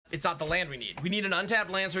It's not the land we need. We need an untapped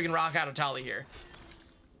land so we can rock out Etali here.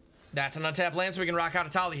 That's an untapped land so we can rock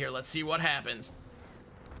out Etali here. Let's see what happens.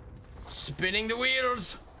 Spinning the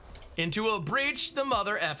wheels into a breach the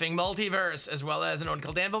mother effing multiverse, as well as an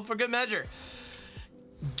Oracle Anvil for good measure.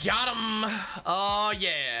 Got him. Oh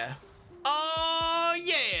yeah. Oh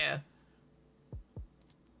yeah.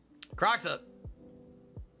 Kroxa.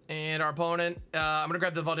 And our opponent, I'm gonna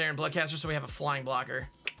grab the Voldaren Bloodcaster so we have a flying blocker.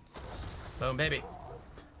 Boom, baby.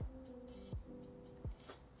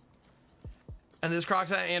 And this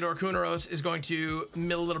Kroxa and or Kunoros is going to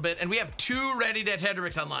mill a little bit, and we have 2 ready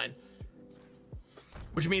Ratadrabiks online,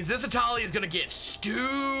 which means this Etali is gonna get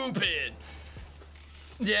stupid.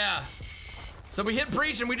 Yeah. So we hit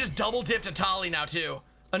breach and we just double dipped Etali now too.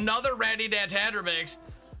 Another ready Ratadrabiks.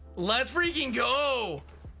 Let's freaking go.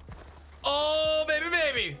 Oh, baby,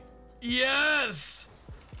 baby. Yes.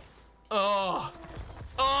 Oh.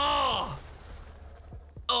 Oh.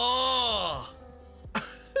 Oh.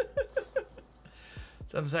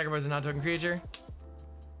 7 sacrifice a non-token creature.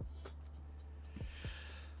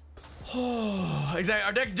 Oh, exactly.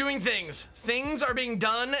 Our deck's doing things. Things are being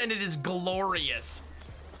done, and it is glorious.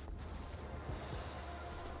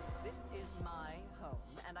 This is my home,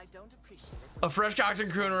 and I don't appreciate it. A fresh Kroxa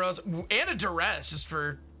and Kunoros and a duress, just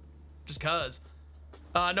cause.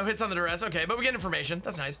 No hits on the duress. Okay, but we get information.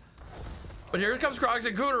 That's nice. But here comes Kroxa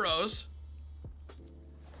and Kunoros.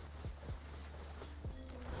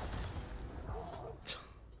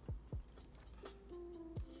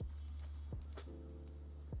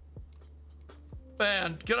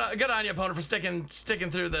 Man, good on you, opponent, for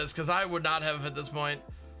sticking through this, because I would not have at this point.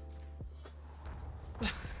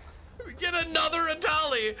 We get another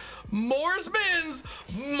Etali. More spins,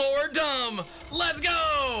 more dumb. Let's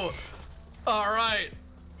go. All right,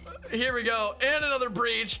 here we go. And another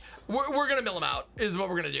breach. We're gonna mill them out, is what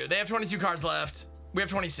we're gonna do. They have 22 cards left. We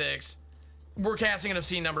have 26. We're casting an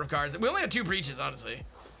obscene number of cards. We only have 2 breaches, honestly.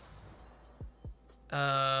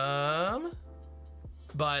 But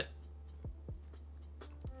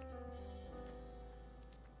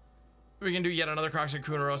we can do yet another Kroxa and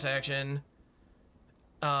Kunoros action.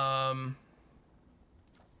 I'm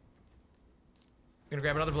gonna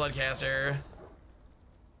grab another Bloodcaster.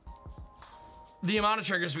 The amount of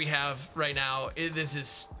triggers we have right now, this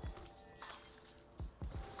is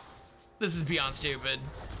beyond stupid.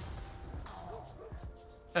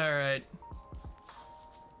 All right.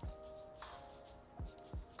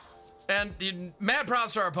 And mad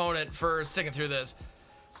props to our opponent for sticking through this.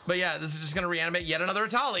 But yeah, this is just gonna reanimate yet another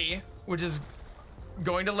Etali, which is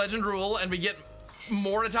going to Legend Rule, and we get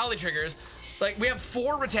more Etali triggers. Like, we have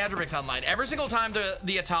 4 Ratadrabiks online. Every single time the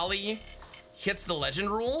Etali hits the Legend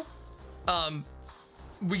Rule,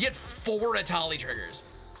 we get 4 Etali triggers.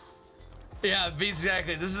 Yeah,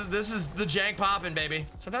 exactly. This is the jank popping, baby.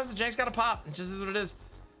 Sometimes the jank's gotta pop. It just is what it is.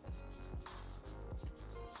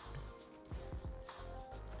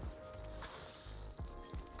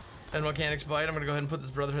 And Mechanics Bite. I'm gonna go ahead and put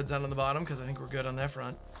this Brotherhood down on the bottom because I think we're good on that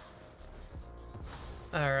front.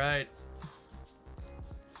 All right.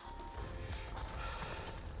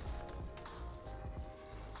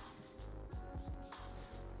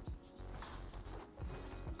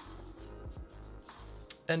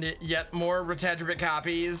 And yet more Ratadrabik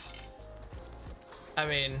copies. I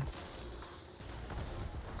mean,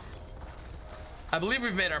 I believe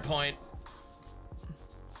we've made our point.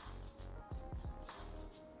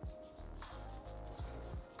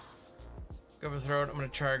 Go for the throat. I'm gonna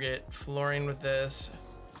target Florian with this,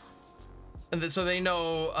 and so they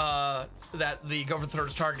know that the Go for the Throat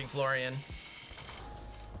is targeting Florian.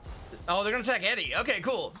 Oh, they're gonna attack Eddie. Okay,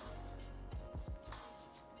 cool.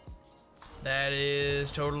 That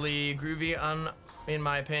is totally groovy, in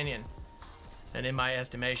my opinion, and in my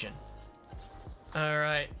estimation. All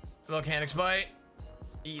right, Volcanics Bite.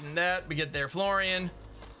 Eating that. We get their Florian.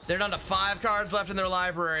 They're down to 5 cards left in their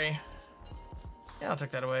library. Yeah, I'll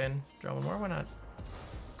take that away and draw one more. Why not?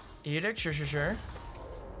 Edict, sure.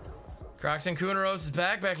 Kroxa and Kunoros is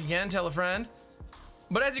back again. Tell a friend.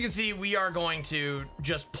 But as you can see, we are going to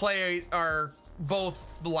just play our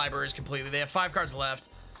both libraries completely. They have 5 cards left.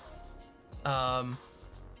 I'm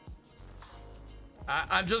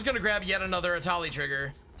just gonna grab yet another Etali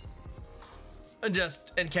trigger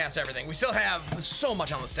and cast everything. We still have so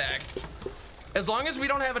much on the stack. As long as we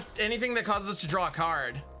don't have anything that causes us to draw a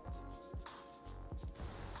card.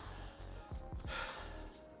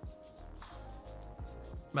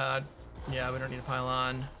 Yeah, we don't need to pile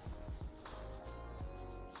on.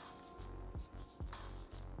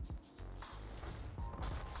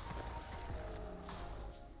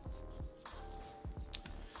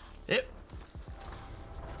 Yep.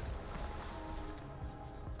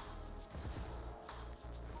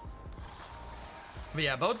 But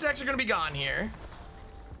yeah, both decks are gonna be gone here.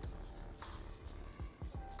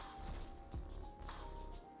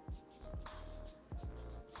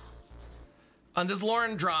 On this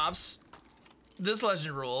Lauren drops. This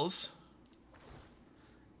legend rules.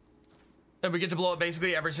 And we get to blow up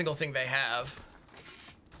basically every single thing they have.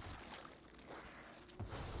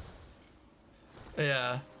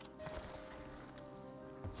 Yeah.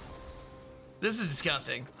 This is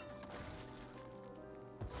disgusting.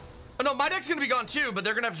 Oh no, my deck's gonna be gone too, but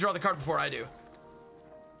they're gonna have to draw the card before I do.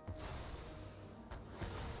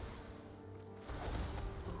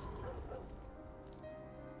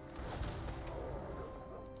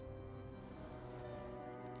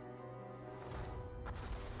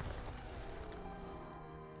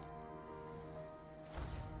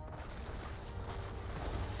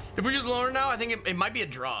 If we use Loner now, I think it might be a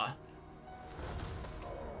draw.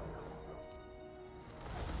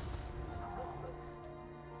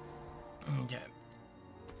 Okay.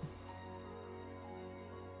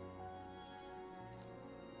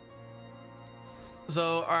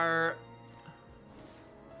 So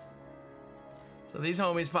these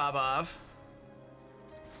homies pop off.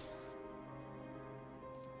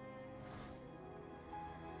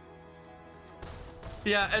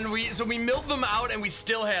 Yeah, and we milled them out and we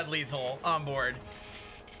still had lethal on board.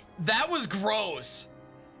 That was gross.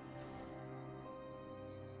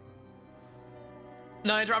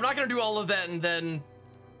 No, I'm not gonna do all of that and then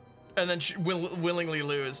willingly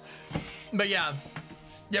lose. But yeah,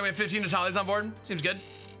 we have 15 Etalis on board. Seems good.